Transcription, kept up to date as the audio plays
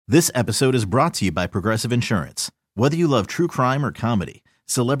This episode is brought to you by Progressive Insurance. Whether you love true crime or comedy,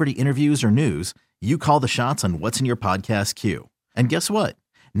 celebrity interviews or news, you call the shots on what's in your podcast queue. And guess what?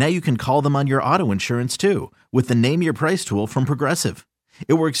 Now you can call them on your auto insurance too with the Name Your Price tool from Progressive.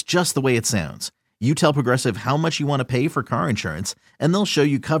 It works just the way it sounds. You tell Progressive how much you want to pay for car insurance, and they'll show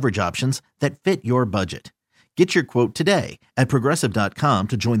you coverage options that fit your budget. Get your quote today at Progressive.com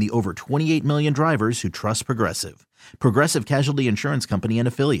to join the over 28 million drivers who trust Progressive. Progressive Casualty Insurance Company and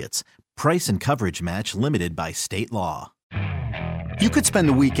Affiliates. Price and coverage match limited by state law. You could spend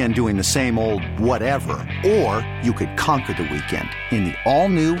the weekend doing the same old whatever, or you could conquer the weekend in the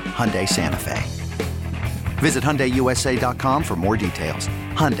all-new Hyundai Santa Fe. Visit HyundaiUSA.com for more details.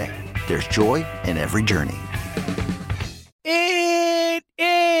 Hyundai, there's joy in every journey. It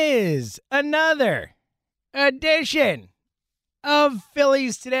is another edition of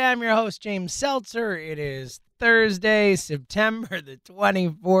Phillies Today. I'm your host, James Seltzer. It is Thursday, September the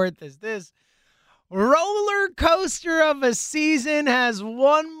 24th, as this roller coaster of a season has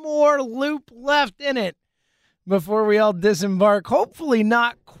one more loop left in it before we all disembark. Hopefully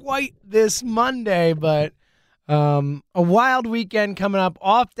not quite this Monday, but a wild weekend coming up.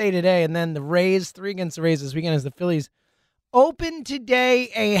 Off day today, and then the Rays, 3 against the Rays this weekend as the Phillies open today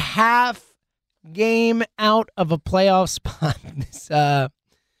a half game out of a playoff spot.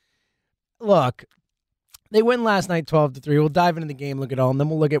 Look, they win last night 12-3. We'll dive into the game, look at all, and then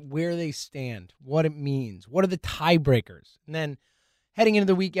we'll look at where they stand, what it means, what are the tiebreakers. And then heading into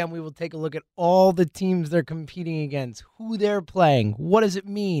the weekend, we will take a look at all the teams they're competing against, who they're playing, what does it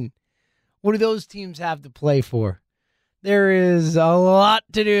mean, what do those teams have to play for. There is a lot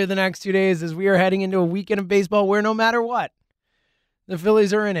to do the next 2 days as we are heading into a weekend of baseball where no matter what, the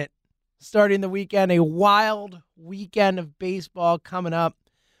Phillies are in it. Starting the weekend, a wild weekend of baseball coming up.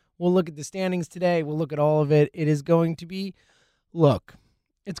 We'll look at the standings today. We'll look at all of it. It is going to be,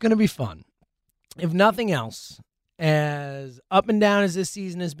 it's going to be fun. If nothing else, as up and down as this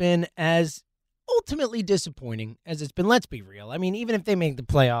season has been, as ultimately disappointing as it's been, let's be real. I mean, even if they make the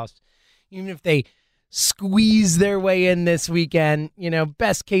playoffs, even if they squeeze their way in this weekend,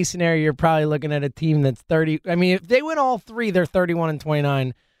 best case scenario, you're probably looking at a team that's 30. I mean, if they win all 3, they're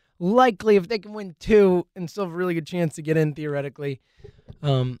 31-29. Likely, if they can win 2 and still have a really good chance to get in theoretically,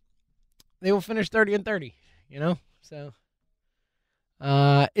 they will finish 30-30, So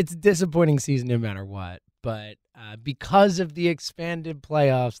it's a disappointing season no matter what. But because of the expanded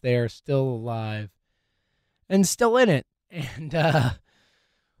playoffs, they are still alive and still in it. And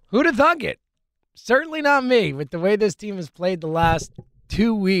who'd have thunk it? Certainly not me, with the way this team has played the last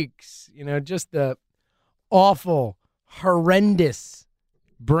 2 weeks. Just the awful, horrendous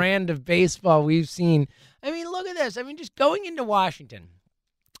brand of baseball we've seen. I mean, look at this. I mean, just going into Washington,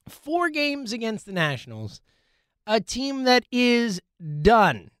 4 games against the Nationals, a team that is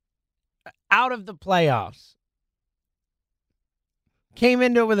done, out of the playoffs, came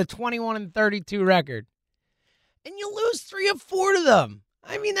into it with a 21-32 record, and you lose 3 of 4 to them.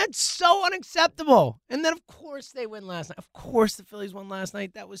 I mean, that's so unacceptable. And then, of course, they win last night. Of course, the Phillies won last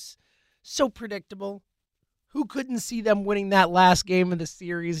night. That was so predictable. Who couldn't see them winning that last game of the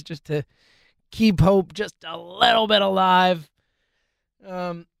series just to keep hope just a little bit alive?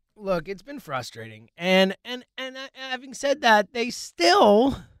 Look, it's been frustrating. And having said that, they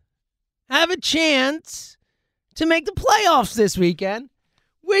still have a chance to make the playoffs this weekend,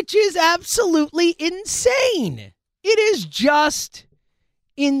 which is absolutely insane. It is just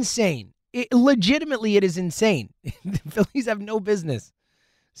insane. Legitimately, it is insane. The Phillies have no business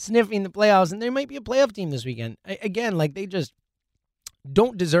sniffing the playoffs, and they might be a playoff team this weekend. Again, they just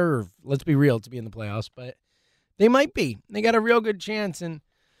don't deserve, let's be real, to be in the playoffs, but they might be. They got a real good chance, and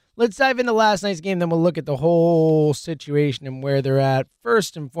let's dive into last night's game, then we'll look at the whole situation and where they're at.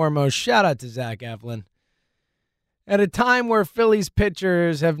 First and foremost, shout out to Zach Eflin. At a time where Phillies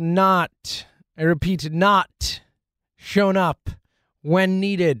pitchers have not, I repeat, not shown up when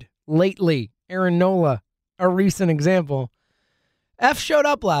needed lately. Aaron Nola, a recent example. F showed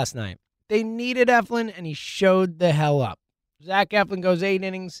up last night. They needed Eflin, and he showed the hell up. Zach Eflin goes 8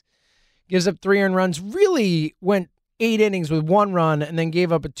 innings, gives up 3 earned runs, really went 8 innings with 1 run, and then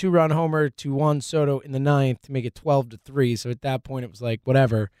gave up a 2-run homer to Juan Soto in the 9th to make it 12-3. So at that point, it was like,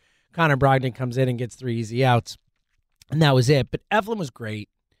 whatever. Connor Brogdon comes in and gets 3 easy outs, and that was it. But Eflin was great.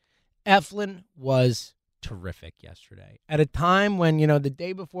 Eflin was terrific yesterday. At a time when, the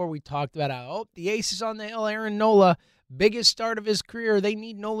day before we talked about how, the ace is on the hill, Aaron Nola, biggest start of his career. They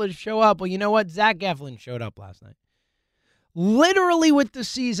need Nola to show up. Well, you know what? Zach Eflin showed up last night. Literally with the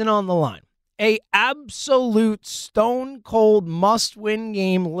season on the line. A absolute stone-cold must-win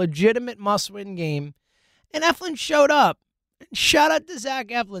game, legitimate must-win game. And Eflin showed up. Shout out to Zach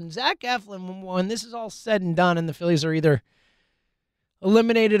Eflin. Zach Eflin, when this is all said and done and the Phillies are either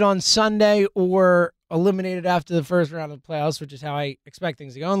eliminated on Sunday or eliminated after the first round of the playoffs, which is how I expect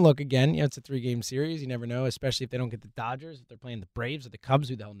things to go. And look, again, it's a 3-game series. You never know, especially if they don't get the Dodgers, if they're playing the Braves or the Cubs,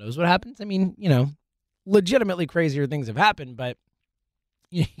 who the hell knows what happens. I mean, legitimately crazier things have happened, but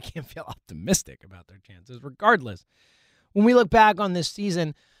you can't feel optimistic about their chances regardless. When we look back on this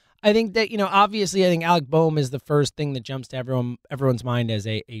season, I think that, obviously I think Alec Boehm is the first thing that jumps to everyone's mind as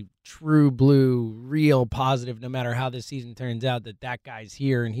a true blue, real positive, no matter how this season turns out, that guy's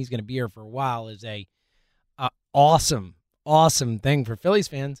here and he's going to be here for a while is a awesome thing for Phillies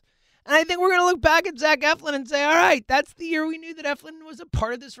fans. And I think we're going to look back at Zach Eflin and say, all right, that's the year we knew that Eflin was a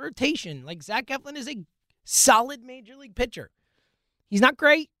part of this rotation. Like, Zach Eflin is a solid major league pitcher. He's not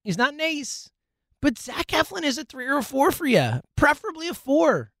great. He's not an ace. But Zach Eflin is a 3 or a 4 for you, preferably a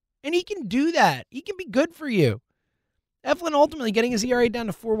 4. And he can do that. He can be good for you. Eflin ultimately getting his ERA down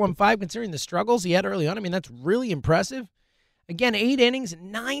to 4.15, considering the struggles he had early on. I mean, that's really impressive. Again, 8 innings,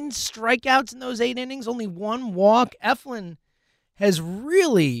 9 strikeouts in those 8 innings, only 1 walk. Eflin has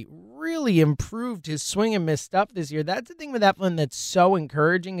really, really improved his swing and miss stuff this year. That's the thing with Eflin that's so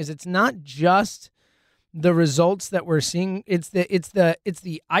encouraging is it's not just the results that we're seeing. It's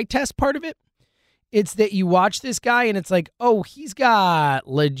the eye test part of it. It's that you watch this guy and it's like, oh, he's got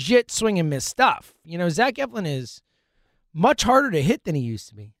legit swing and miss stuff. Zach Eflin is much harder to hit than he used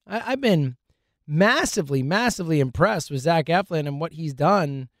to be. I've been massively, massively impressed with Zach Eflin and what he's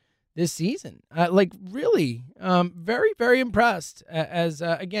done this season. Really, very, very impressed.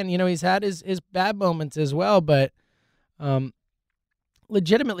 Again, he's had his bad moments as well, but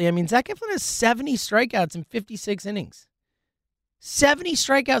legitimately, I mean, Zach Eflin has 70 strikeouts in 56 innings. 70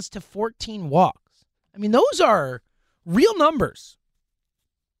 strikeouts to 14 walks. I mean, those are real numbers.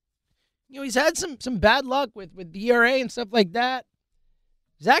 He's had some bad luck with the ERA and stuff like that.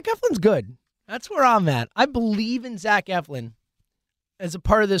 Zach Eflin's good. That's where I'm at. I believe in Zach Eflin as a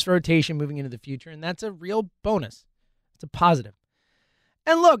part of this rotation moving into the future, and that's a real bonus. It's a positive.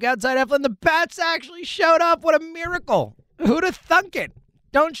 And look, outside Eflin, the bats actually showed up. What a miracle. Who'd have thunk it?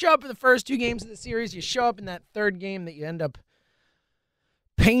 Don't show up in the first 2 games of the series. You show up in that 3rd game that you end up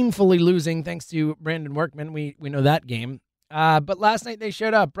painfully losing thanks to Brandon Workman. We know that game. But last night they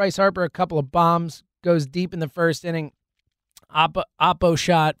showed up. Bryce Harper, a couple of bombs, goes deep in the first inning. Oppo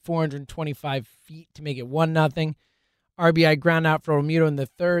shot 425 feet to make it 1-0. RBI ground out for Realmuto in the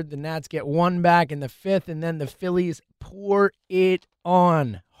 3rd. The Nats get 1 back in the 5th, and then the Phillies pour it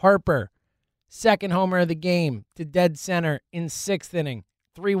on. Harper, 2nd homer of the game to dead center in 6th inning,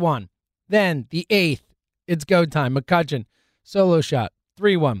 3-1. Then the 8th, it's go time. McCutchen, solo shot.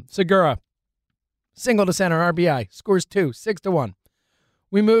 3-1. Segura, single to center, RBI, scores 2, 6-1.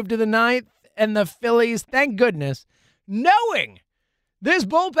 We move to the 9th, and the Phillies, thank goodness, knowing this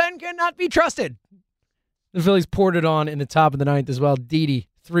bullpen cannot be trusted, the Phillies poured it on in the top of the 9th as well. Didi,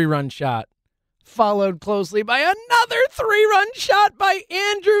 3-run shot, followed closely by another 3-run shot by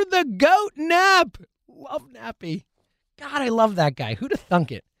Andrew the Goat Knapp. Love Nappy. God, I love that guy. Who'd have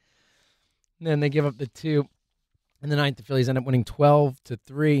thunk it? And then they give up the 2. In the 9th, the Phillies end up winning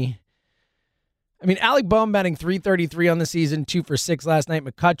 12-3. I mean, Alec Boehm batting .333 on the season, 2 for 6 last night.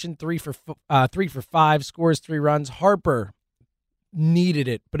 McCutchen, 3 for 5, scores 3 runs. Harper needed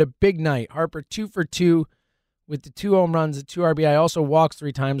it, but a big night. Harper 2 for 2 with the 2 home runs and 2 RBI. Also walks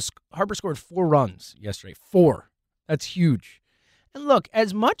 3 times. Harper scored 4 runs yesterday. 4. That's huge. And look,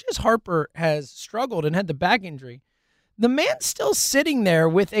 as much as Harper has struggled and had the back injury, the man's still sitting there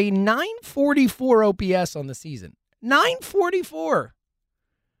with a .944 OPS on the season. .944.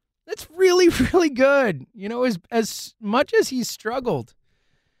 That's really, really good. As much as he's struggled,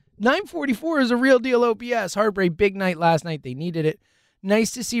 .944 is a real deal OPS. Harper, a big night last night. They needed it.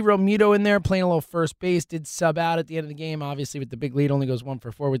 Nice to see Realmuto in there playing a little first base. Did sub out at the end of the game. Obviously, with the big lead, only goes 1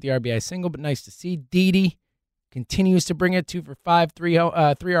 for 4 with the RBI single, but nice to see. Didi continues to bring it 2 for 5, 3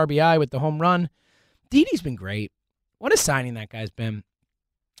 RBI with the home run. Didi's been great. What a signing that guy's been.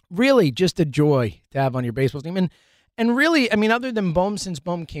 Really just a joy to have on your baseball team. And really, I mean, other than Boehm, since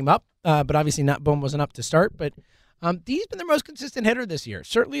Boehm came up, but obviously not Boehm wasn't up to start, but Didi's been their most consistent hitter this year.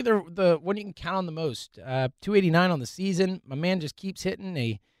 Certainly the one you can count on the most. 289 on the season. My man just keeps hitting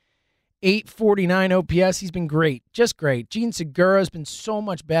a 849 OPS. He's been great. Just great. Gene Segura has been so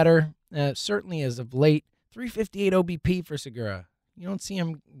much better, certainly as of late. 358 OBP for Segura. You don't see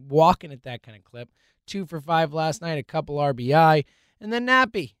him walking at that kind of clip. 2 for 5 last night, a couple RBI. And then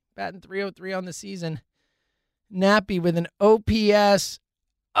Nappy, batting .303 on the season. Nappy with an OPS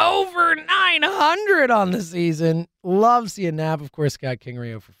over 900 on the season. Love seeing Knapp. Of course, Scott Kingery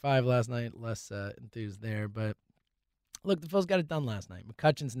 0 for 5 last night. Less enthused there. But Look, the Phils got it done last night.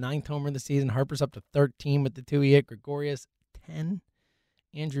 McCutcheon's 9th homer of the season. Harper's up to 13 with the 2 he hit. Gregorius, 10.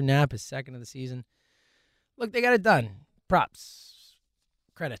 Andrew Knapp is 2nd of the season. Look, they got it done. Props,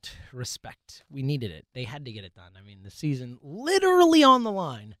 credit, respect. We needed it. They had to get it done. I mean, the season literally on the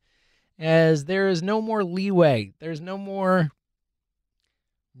line, as there is no more leeway. There's no more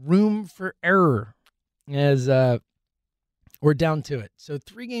room for error, as we're down to it. So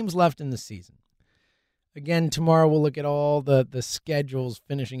 3 games left in the season. Again, tomorrow we'll look at all the schedules,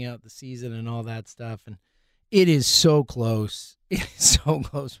 finishing out the season and all that stuff. And it is so close. It is so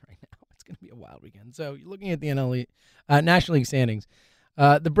close right now. It's going to be a wild weekend. So you're looking at the National League standings.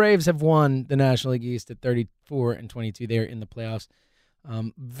 The Braves have won the National League East at 34-22. They're in the playoffs.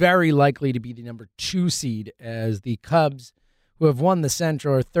 Very likely to be the number 2 seed, as the Cubs, who have won the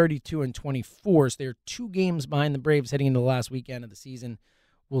Central, are 32-24. So they're 2 games behind the Braves heading into the last weekend of the season.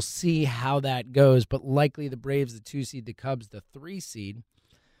 We'll see how that goes, but likely the Braves, the 2 seed, the Cubs, the 3 seed.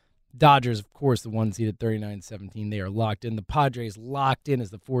 Dodgers, of course, the 1 seed at 39-17. They are locked in. The Padres locked in as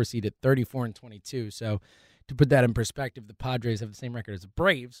the 4 seed at 34-22. So to put that in perspective, the Padres have the same record as the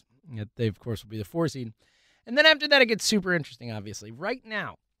Braves. They, of course, will be the 4 seed. And then after that, it gets super interesting, obviously. Right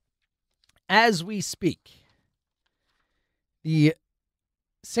now, as we speak, the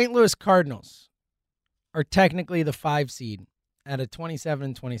St. Louis Cardinals are technically the 5 seed at a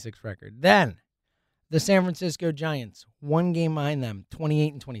 27-26 record. Then the San Francisco Giants, 1 game behind them,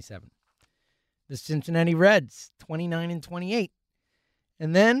 28-27. The Cincinnati Reds, 29-28.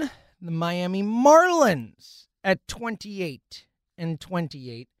 And then the Miami Marlins at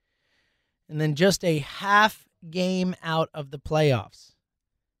 28-28. And then just a half game out of the playoffs,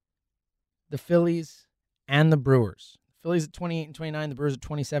 the Phillies and the Brewers. Phillies at 28-29, the Brewers at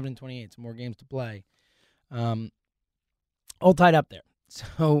 27-28. Some more games to play. All tied up there.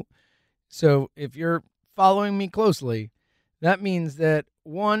 So if you're following me closely, that means that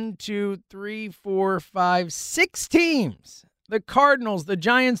 1, 2, 3, 4, 5, 6 teams, the Cardinals, the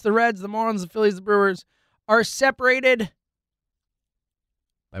Giants, the Reds, the Marlins, the Phillies, the Brewers, are separated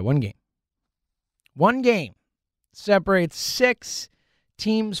by 1 game. 1 game separates 6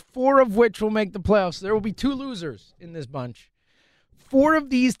 teams, 4 of which will make the playoffs. There will be 2 losers in this bunch. 4 of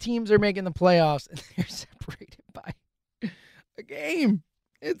these teams are making the playoffs, and they're separated by a game.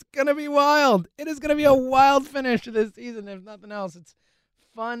 It's going to be wild. It is going to be a wild finish to this season, if nothing else. It's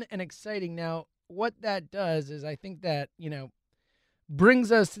fun and exciting. Now, what that does is I think that,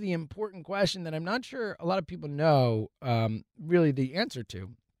 brings us to the important question that I'm not sure a lot of people know really the answer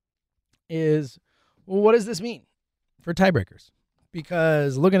to is, well, what does this mean for tiebreakers?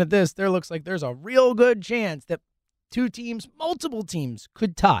 Because looking at this, there looks like there's a real good chance that 2 teams, multiple teams,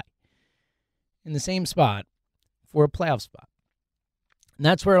 could tie in the same spot for a playoff spot. And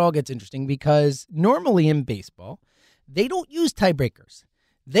that's where it all gets interesting, because normally in baseball, they don't use tiebreakers.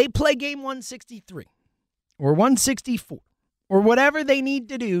 They play game 163 or 164 or whatever they need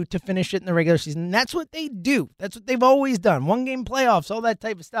to do to finish it in the regular season. And that's what they do. That's what they've always done. 1-game playoffs, all that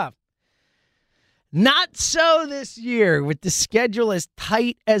type of stuff. Not so this year, with the schedule as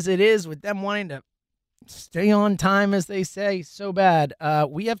tight as it is, with them wanting to stay on time, as they say, so bad.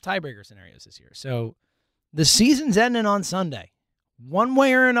 We have tiebreaker scenarios this year. So the season's ending on Sunday. One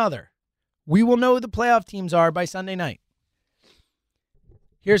way or another, we will know who the playoff teams are by Sunday night.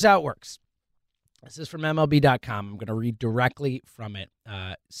 Here's how it works. This is from MLB.com. I'm going to read directly from it.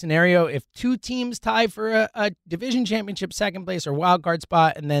 Scenario, if 2 teams tie for a division championship second place or wild card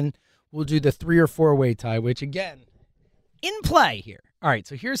spot, and then we'll do the 3 or 4-way tie, which, again, in play here. All right,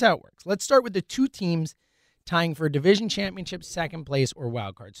 so here's how it works. Let's start with the 2 teams tying for a division championship second place or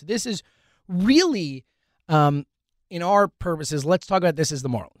wild card. So this is really, in our purposes, let's talk about this as the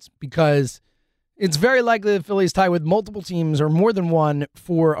Marlins, because it's very likely the Phillies tie with multiple teams or more than one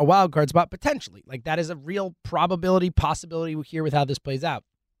for a wild card spot, potentially. Like, that is a real possibility here with how this plays out.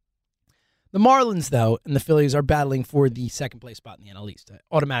 The Marlins, though, and the Phillies are battling for the second place spot in the NL East, an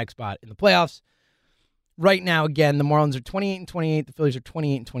automatic spot in the playoffs. Right now, again, the Marlins are 28-28. The Phillies are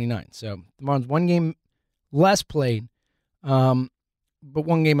 28-29. So the Marlins 1 game less played, but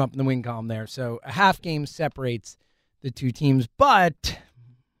 1 game up in the win column there. So a half game separates the 2 teams, but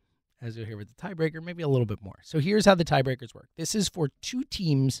as you'll hear with the tiebreaker, maybe a little bit more. So here's how the tiebreakers work. This is for 2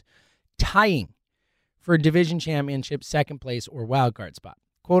 teams tying for a division championship second place or wild card spot.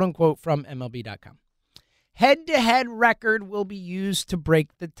 Quote unquote from MLB.com. Head-to-head record will be used to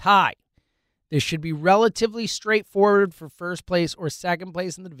break the tie. This should be relatively straightforward for first place or second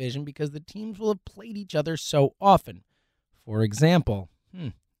place in the division because the teams will have played each other so often. For example,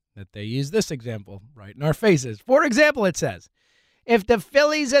 that they use this example right in our faces. For example, it says, If the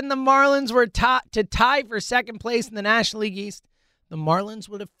Phillies and the Marlins were to tie for second place in the National League East, the Marlins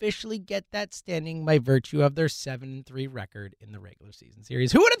would officially get that standing by virtue of their 7-3 record in the regular season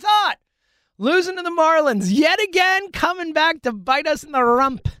series. Who would have thought? Losing to the Marlins yet again, coming back to bite us in the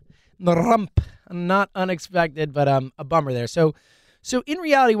rump. Not unexpected, but a bummer there. So in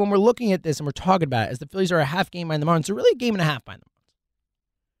reality, when we're looking at this and we're talking about it, as the Phillies are a half game behind the Marlins, they're really a game and a half behind the Marlins.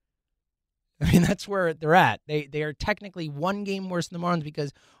 I mean, that's where they're at. They are technically one game worse than the Marlins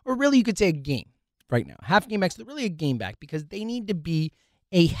because, or really you could say a game right now. Half game back, so they're really a game back because they need to be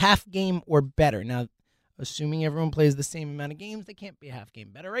a half game or better. Now, assuming everyone plays the same amount of games, they can't be a half game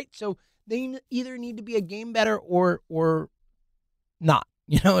better, right? So they either need to be a game better or not.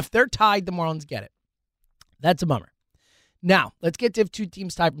 You know, if they're tied, the Marlins get it. That's a bummer. Now, let's get to if two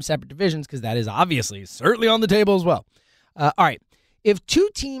teams tied from separate divisions because that is obviously certainly on the table as well. All right. If two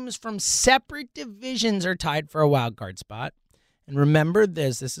teams from separate divisions are tied for a wild card spot, and remember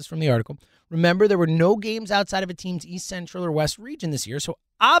this is from the article, remember there were no games outside of a team's East Central or West region this year, so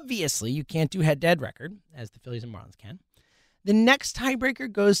obviously you can't do head-to-head record, as the Phillies and Marlins can. The next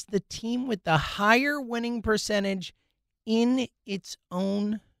tiebreaker goes to the team with the higher winning percentage in its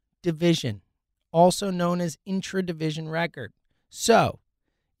own division, also known as intra-division record. So,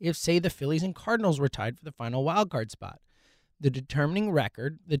 if, say, the Phillies and Cardinals were tied for the final wild card spot, the determining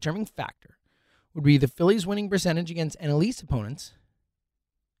factor would be the Phillies' winning percentage against NL East opponents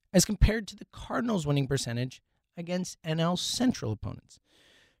as compared to the Cardinals' winning percentage against NL Central opponents.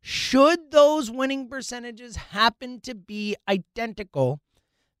 Should those winning percentages happen to be identical,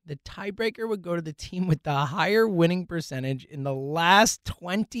 the tiebreaker would go to the team with the higher winning percentage in the last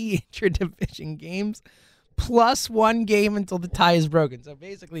 20 intra-division games, plus one game until the tie is broken. So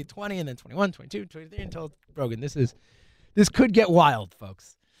basically 20 and then 21, 22, 23 until it's broken. This could get wild,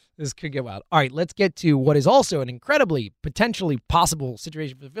 folks. This could get wild. All right, let's get to what is also an incredibly, potentially possible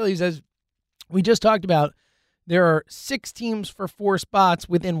situation for the Phillies. As we just talked about, there are 6 teams for 4 spots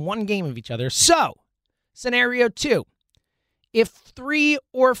within one game of each other. So, scenario 2. If 3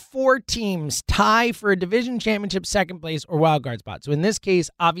 or 4 teams tie for a division championship second place or wild card spot. So in this case,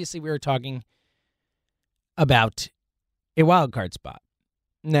 obviously we were talking about a wild card spot.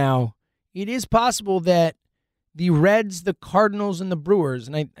 Now, it is possible that the Reds, the Cardinals, and the Brewers,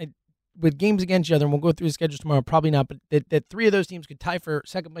 and I with games against each other, and we'll go through the schedules tomorrow, probably not, but that 3 of those teams could tie for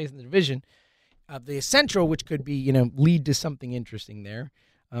second place in the division. The Central, which could be, lead to something interesting there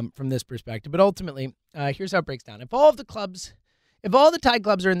from this perspective. But ultimately, here's how it breaks down. If all the tied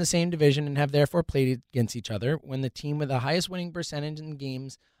clubs are in the same division and have therefore played against each other, when the team with the highest winning percentage in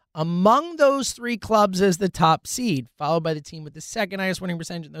games among those 3 clubs is the top seed, followed by the team with the second highest winning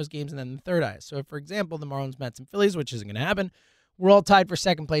percentage in those games, and then the third highest. So, if, for example, the Marlins, Mets, and Phillies, which isn't going to happen, we're all tied for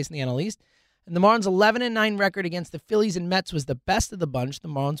second place in the NL East, and the Marlins' 11-9 record against the Phillies and Mets was the best of the bunch, the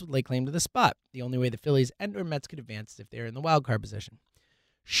Marlins would lay claim to the spot. The only way the Phillies and or Mets could advance is if they're in the wild card position.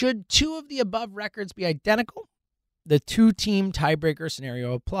 Should 2 of the above records be identical, the 2-team tiebreaker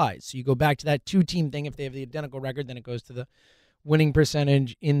scenario applies. So you go back to that 2-team thing. If they have the identical record, then it goes to the winning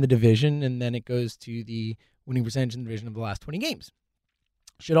percentage in the division, and then it goes to the winning percentage in the division of the last 20 games.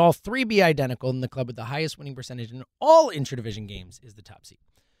 Should all 3 be identical, then the club with the highest winning percentage in all intra-division games is the top seed.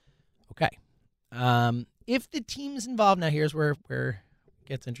 Okay. If the teams involved, now here's where it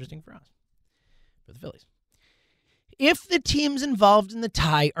gets interesting for us, for the Phillies. If the teams involved in the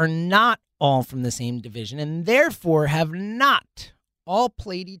tie are not all from the same division and therefore have not all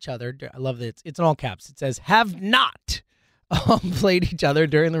played each other, I love that it's in all caps. It says have not all played each other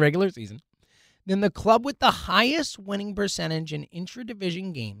during the regular season, then the club with the highest winning percentage in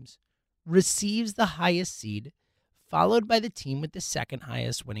intra-division games receives the highest seed, followed by the team with the second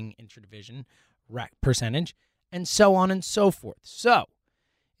highest winning intra-division percentage, and so on and so forth. So,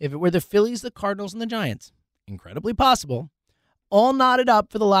 if it were the Phillies, the Cardinals, and the Giants, incredibly possible, all knotted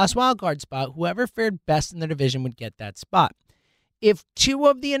up for the last wildcard spot, whoever fared best in the division would get that spot. If 2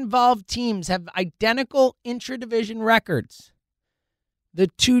 of the involved teams have identical intra-division records, the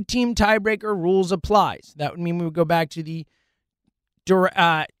 2-team tiebreaker rules applies. That would mean we would go back to the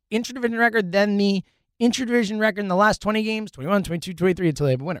intra-division record, then the intra-division record in the last 20 games, 21, 22, 23, until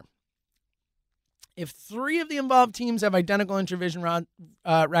they have a winner. If 3 of the involved teams have identical intra-division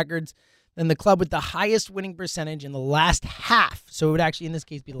records, then the club with the highest winning percentage in the last half, so it would actually in this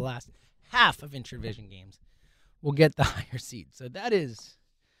case be the last half of intra-division games, will get the higher seed. So that is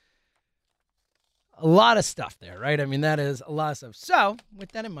a lot of stuff there, right? I mean, that is a lot of stuff. So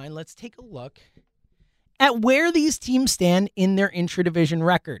with that in mind, let's take a look at where these teams stand in their intra-division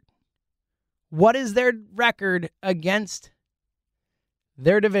record. What is their record against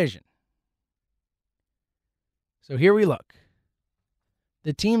their division? So here we look.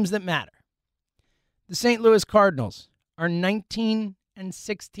 the teams that matter. The St. Louis Cardinals are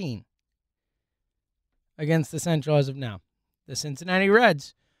 19-16 against the Central as of now. The Cincinnati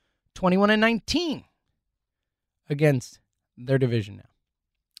Reds, 21-19 against their division now.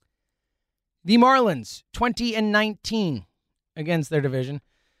 The Marlins, 20-19 against their division.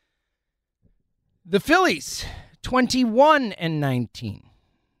 The Phillies, 21-19.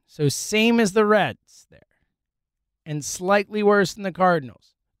 So same as the Reds there. And slightly worse than the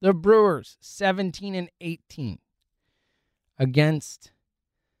Cardinals. The Brewers, 17-18 against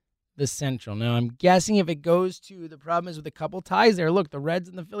the Central. Now, I'm guessing if it goes to, the problem is with a couple ties there. Look, the Reds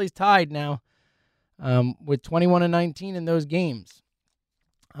and the Phillies tied now with 21-19 in those games.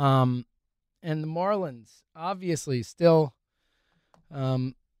 And the Marlins, obviously, still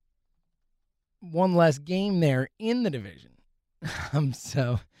one less game there in the division.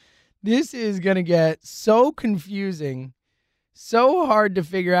 So this is going to get so confusing, so hard to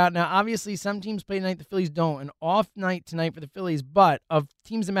figure out. Now, obviously, some teams play tonight, the Phillies don't. An off night tonight for the Phillies, but of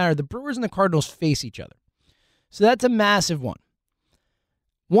teams that matter, the Brewers and the Cardinals face each other. So that's a massive one.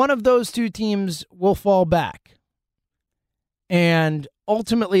 One of those two teams will fall back. And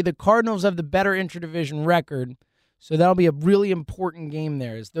ultimately, the Cardinals have the better intra-division record, so that'll be a really important game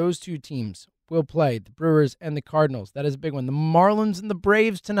there as those two teams will play, the Brewers and the Cardinals. That is a big one. The Marlins and the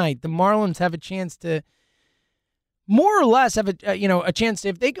Braves tonight. The Marlins have a chance to more or less have a chance to,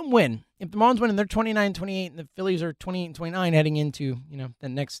 if they can win, if the Marlins win and they're 29-28 and the Phillies are 28-29 heading into, the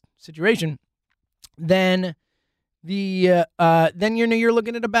next situation, then then you're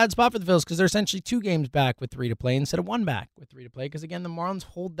looking at a bad spot for the Phillies because they're essentially 2 games back with 3 to play instead of 1 back with 3 to play because, again, the Marlins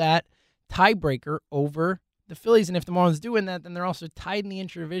hold that tiebreaker over the Phillies, and if the Marlins do win that, then they're also tied in the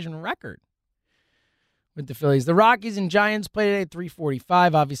intra-division record with the Phillies. The Rockies and Giants play today at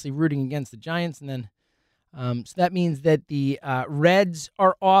 3:45, obviously rooting against the Giants, and then so that means that the Reds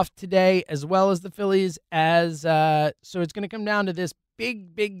are off today as well as the Phillies. So it's going to come down to this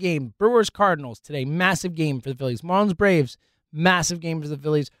big game. Brewers-Cardinals today, massive game for the Phillies. Marlins-Braves, massive game for the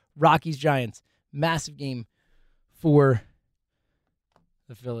Phillies. Rockies-Giants, massive game for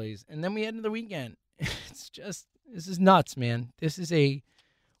the Phillies. And then we head into the weekend. This is nuts, man. This is a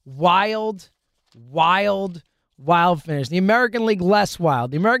wild finish. The American League less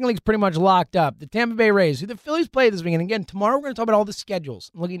wild. The American League's pretty much locked up. The Tampa Bay Rays, who the Phillies play this weekend. Again, tomorrow we're going to talk about all the schedules.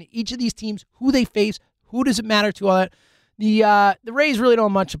 I'm looking at each of these teams, who they face, who does it matter to, all that. The Rays really don't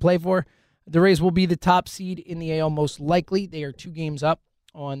have much to play for. The Rays will be the top seed in the AL most likely. They are 2 games up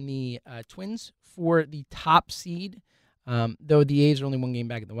on the Twins for the top seed. Though the A's are only 1 game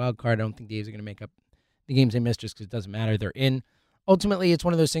back at the wild card. I don't think the A's are going to make up the games they missed just because it doesn't matter. They're in. Ultimately, it's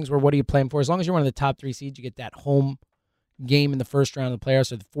one of those things where what are you playing for? As long as you're one of the top 3 seeds, you get that home game in the first round of the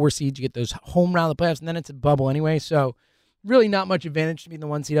playoffs, or the 4 seeds, you get those home round of the playoffs, and then it's a bubble anyway. So really not much advantage to be in the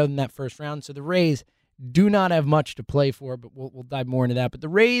 1 seed other than that first round. So the Rays do not have much to play for, but we'll dive more into that. But the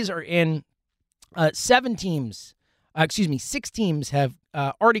Rays are in 6 teams have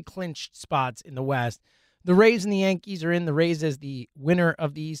already clinched spots in the West. The Rays and the Yankees are in. The Rays, as the winner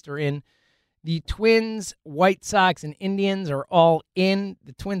of the East, are in. The Twins, White Sox, and Indians are all in.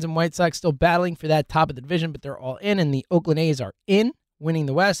 The Twins and White Sox still battling for that top of the division, but they're all in. And the Oakland A's are in, winning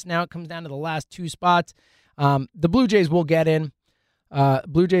the West. Now it comes down to the last 2 spots. The Blue Jays will get in.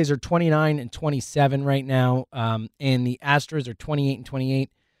 Blue Jays are 29-27 right now, and the Astros are 28-28.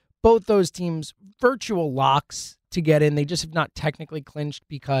 Both those teams, virtual locks to get in. They just have not technically clinched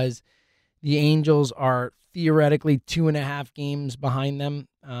because the Angels are theoretically 2.5 games behind them,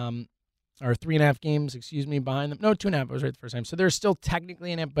 or 3.5 games, behind them. No, 2.5. I was right the first time. So they're still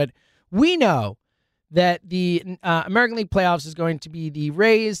technically in it, but we know that the American League playoffs is going to be the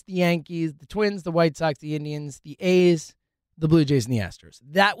Rays, the Yankees, the Twins, the White Sox, the Indians, the A's, the Blue Jays, and the Astros.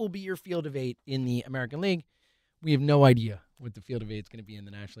 That will be your field of 8 in the American League. We have no idea what the field of 8 is going to be in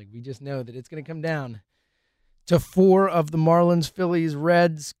the National League. We just know that it's going to come down to 4 of the Marlins, Phillies,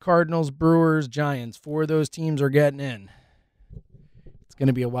 Reds, Cardinals, Brewers, Giants. 4 of those teams are getting in. It's going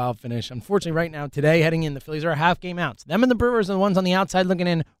to be a wild finish. Unfortunately, right now, today, heading in, the Phillies are a half game out. So them and the Brewers are the ones on the outside looking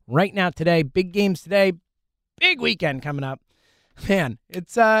in right now today. Big games today. Big weekend coming up. Man,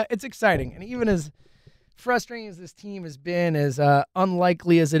 it's exciting. And even as frustrating as this team has been, as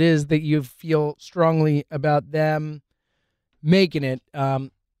unlikely as it is that you feel strongly about them making it,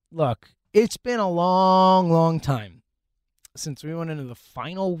 look, it's been a long time since we went into the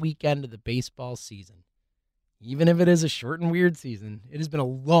final weekend of the baseball season. Even if it is a short and weird season, it has been a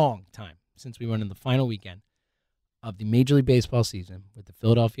long time since we went in the final weekend of the Major League Baseball season with the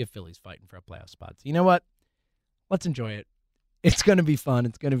Philadelphia Phillies fighting for a playoff spot. So you know what? Let's enjoy it. It's going to be fun.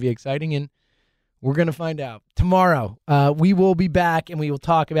 It's going to be exciting. And We're going to find out. Tomorrow, we will be back and we will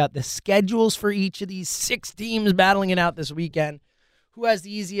talk about the schedules for each of these 6 teams battling it out this weekend. Who has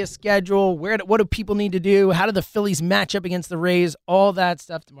the easiest schedule? What do people need to do? How do the Phillies match up against the Rays? All that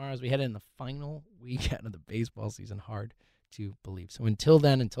stuff tomorrow as we head in the final weekend of the baseball season. Hard to believe. So until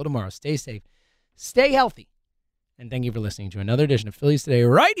then, until tomorrow, stay safe, stay healthy, and thank you for listening to another edition of Phillies Today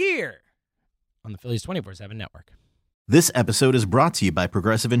right here on the Phillies 24/7 Network. This episode is brought to you by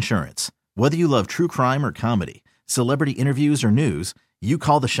Progressive Insurance. Whether you love true crime or comedy, celebrity interviews or news, you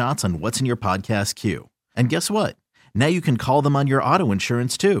call the shots on what's in your podcast queue. And guess what? Now you can call them on your auto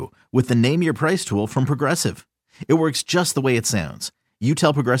insurance too with the Name Your Price tool from Progressive. It works just the way it sounds. You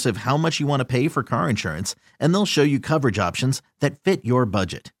tell Progressive how much you want to pay for car insurance, and they'll show you coverage options that fit your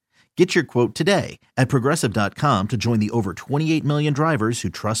budget. Get your quote today at Progressive.com to join the over 28 million drivers who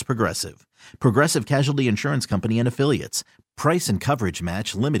trust Progressive. Progressive Casualty Insurance Company and Affiliates. Price and coverage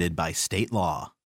match limited by state law.